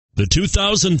The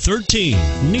 2013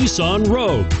 Nissan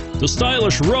Rogue. The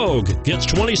stylish Rogue gets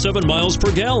 27 miles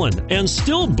per gallon and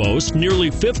still boasts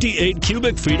nearly 58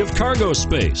 cubic feet of cargo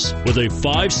space. With a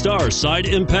 5-star side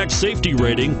impact safety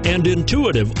rating and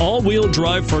intuitive all-wheel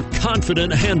drive for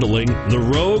confident handling, the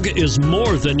Rogue is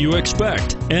more than you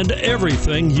expect and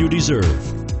everything you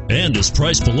deserve. And is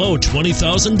priced below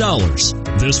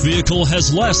 $20,000. This vehicle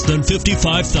has less than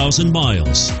 55,000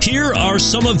 miles. Here are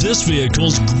some of this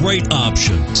vehicle's great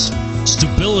options: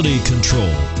 stability control,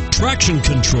 traction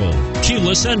control,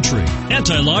 keyless entry,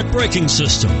 anti-lock braking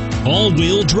system,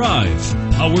 all-wheel drive,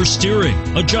 power steering,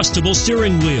 adjustable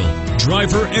steering wheel,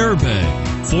 driver airbag,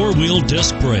 4-wheel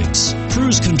disc brakes,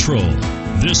 cruise control.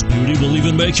 This beauty will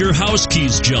even make your house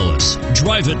keys jealous.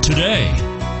 Drive it today.